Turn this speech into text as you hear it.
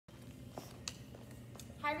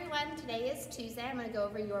Hi everyone, today is Tuesday. I'm going to go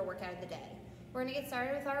over your workout of the day. We're going to get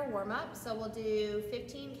started with our warm-up. So we'll do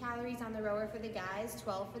 15 calories on the rower for the guys,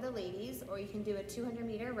 12 for the ladies, or you can do a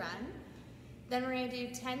 200-meter run. Then we're going to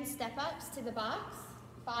do 10 step-ups to the box,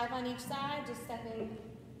 5 on each side, just stepping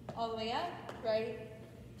all the way up, right,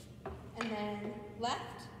 and then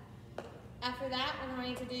left. After that, we're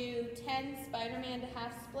going to do 10 Spider-Man to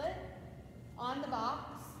half split on the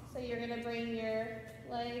box. So you're going to bring your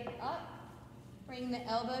leg up, bring the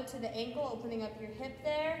elbow to the ankle, opening up your hip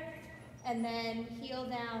there, and then heel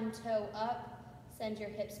down, toe up, send your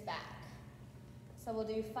hips back. So we'll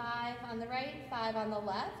do 5 on the right, 5 on the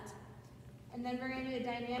left, and then we're going to do a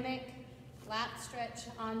dynamic lat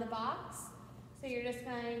stretch on the box. So you're just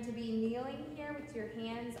going to be kneeling here with your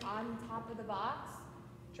hands on top of the box.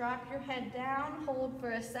 Drop your head down, hold for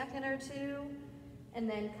a second or two, and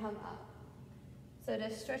then come up. So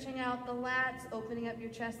just stretching out the lats, opening up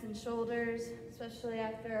your chest and shoulders, especially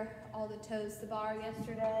after all the toes to bar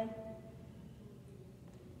yesterday.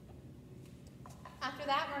 After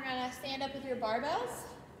that, we're going to stand up with your barbells.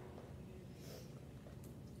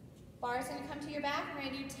 Bar is going to come to your back. We're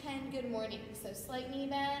going to do 10 good mornings. So slight knee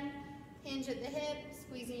bend, hinge at the hip,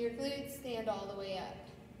 squeezing your glutes, stand all the way up.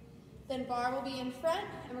 Then bar will be in front,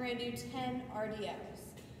 and we're going to do 10 RDOs.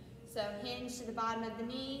 So hinge to the bottom of the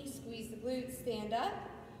knee, squeeze the glutes, stand up.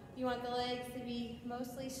 You want the legs to be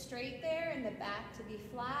mostly straight there and the back to be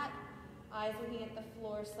flat, eyes looking at the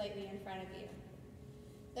floor slightly in front of you.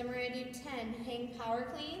 Then we're going to do 10 hang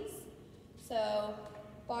power cleans. So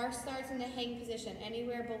bar starts in the hang position,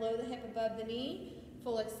 anywhere below the hip above the knee,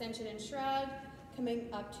 full extension and shrug, coming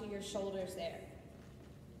up to your shoulders there.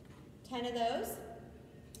 10 of those.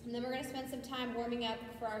 And then we're going to spend some time warming up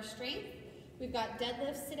for our strength. We've got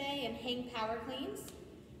deadlifts today and hang power cleans.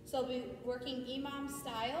 So we'll be working EMOM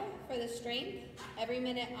style for the strength, every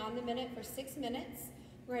minute on the minute for 6 minutes.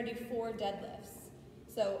 We're going to do 4 deadlifts.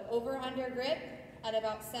 So over under grip at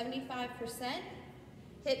about 75%.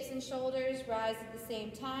 Hips and shoulders rise at the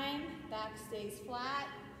same time. Back stays flat.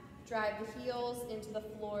 Drive the heels into the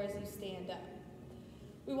floor as you stand up.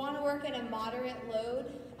 We want to work at a moderate load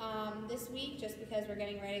this week just because we're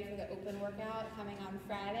getting ready for the open workout coming on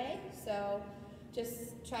Friday. So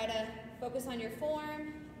just try to focus on your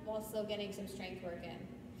form while still getting some strength work in.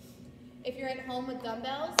 If you're at home with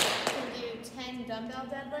dumbbells, you can do 10 dumbbell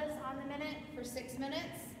deadlifts on the minute for 6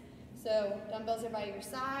 minutes. So dumbbells are by your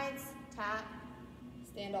sides, tap,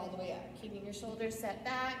 stand all the way up, keeping your shoulders set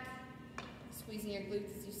back, squeezing your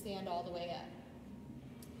glutes as you stand all the way up.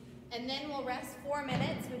 And then we'll rest 4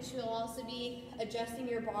 minutes, which will also be adjusting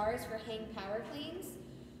your bars for hang power cleans.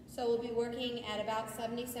 So we'll be working at about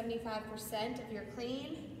 70–75% of your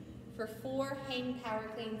clean for 4 hang power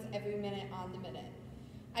cleans every minute on the minute.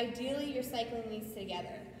 Ideally, you're cycling these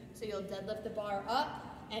together. So you'll deadlift the bar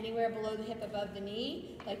up, anywhere below the hip above the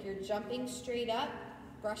knee, like you're jumping straight up,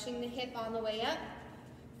 brushing the hip on the way up,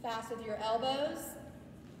 fast with your elbows.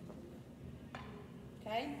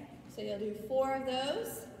 Okay, so you'll do 4 of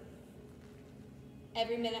those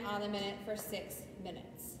every minute on the minute for 6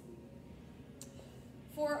 minutes.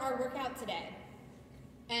 For our workout today,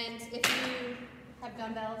 and if you have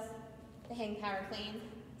dumbbells, the hang power clean,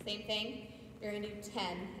 same thing, you're going to do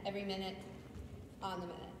 10 every minute on the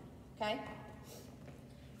minute, okay?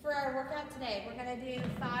 For our workout today, we're going to do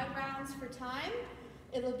 5 rounds for time.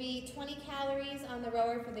 It'll be 20 calories on the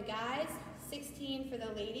rower for the guys, 16 for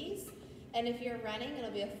the ladies, and if you're running,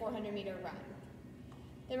 it'll be a 400-meter run.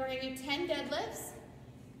 Then we're going to do 10 deadlifts,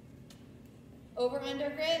 over under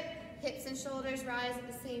grip, hips and shoulders rise at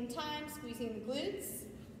the same time, squeezing the glutes.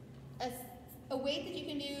 A weight that you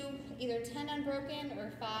can do either 10 unbroken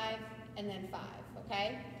or 5 and then 5,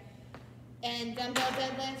 okay? And dumbbell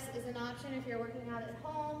deadlifts is an option if you're working out at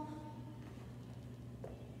home,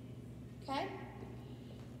 okay?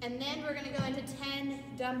 And then we're gonna go into 10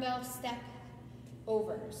 dumbbell step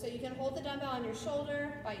over. So you can hold the dumbbell on your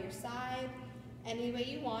shoulder, by your side, any way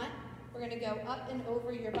you want. We're gonna go up and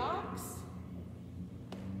over your box,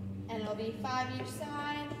 and it'll be 5 each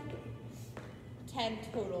side, 10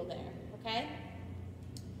 total there, okay?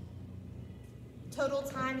 Total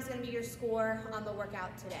time is gonna be your score on the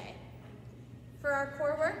workout today. For our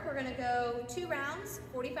core work, we're gonna go 2 rounds,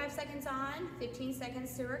 45 seconds on, 15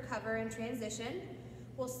 seconds to recover and transition.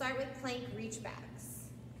 We'll start with plank reach backs,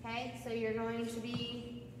 okay? So you're going to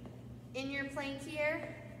be in your plank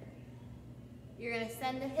here. You're gonna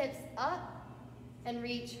send the hips up and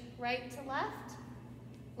reach right to left,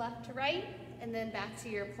 left to right, and then back to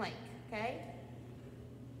your plank, okay?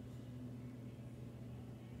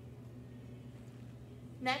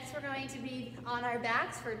 Next, we're going to be on our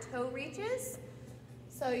backs for toe reaches.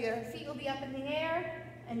 So your feet will be up in the air,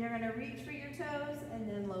 And you're gonna reach for your toes and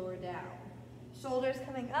then lower down. Shoulders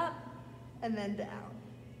coming up and then down.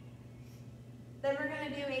 Then we're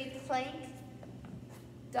gonna do a plank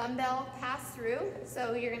dumbbell pass through.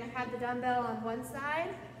 So you're gonna have the dumbbell on one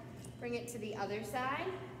side, bring it to the other side,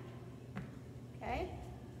 okay?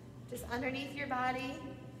 Just underneath your body,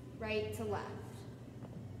 right to left.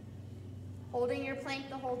 Holding your plank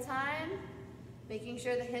the whole time, making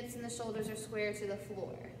sure the hips and the shoulders are square to the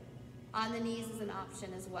floor. On the knees is an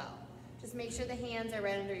option as well. Just make sure the hands are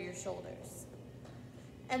right under your shoulders.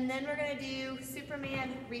 And then we're gonna do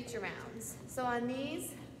Superman reach arounds. So on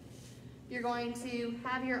these, you're going to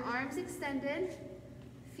have your arms extended,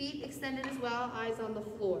 feet extended as well, eyes on the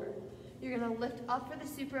floor. You're gonna lift up for the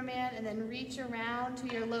Superman and then reach around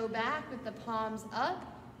to your low back with the palms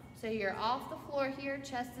up. So you're off the floor here,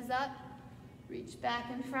 chest is up, reach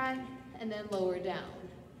back in front, and then lower down.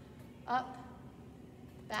 Up,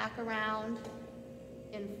 back around,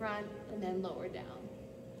 in front, and then lower down.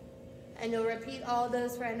 And you'll repeat all of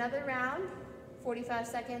those for another round, 45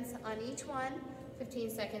 seconds on each one, 15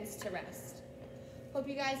 seconds to rest. Hope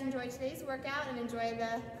you guys enjoyed today's workout and enjoy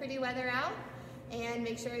the pretty weather out. And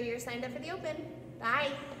make sure you're signed up for the Open.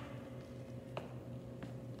 Bye.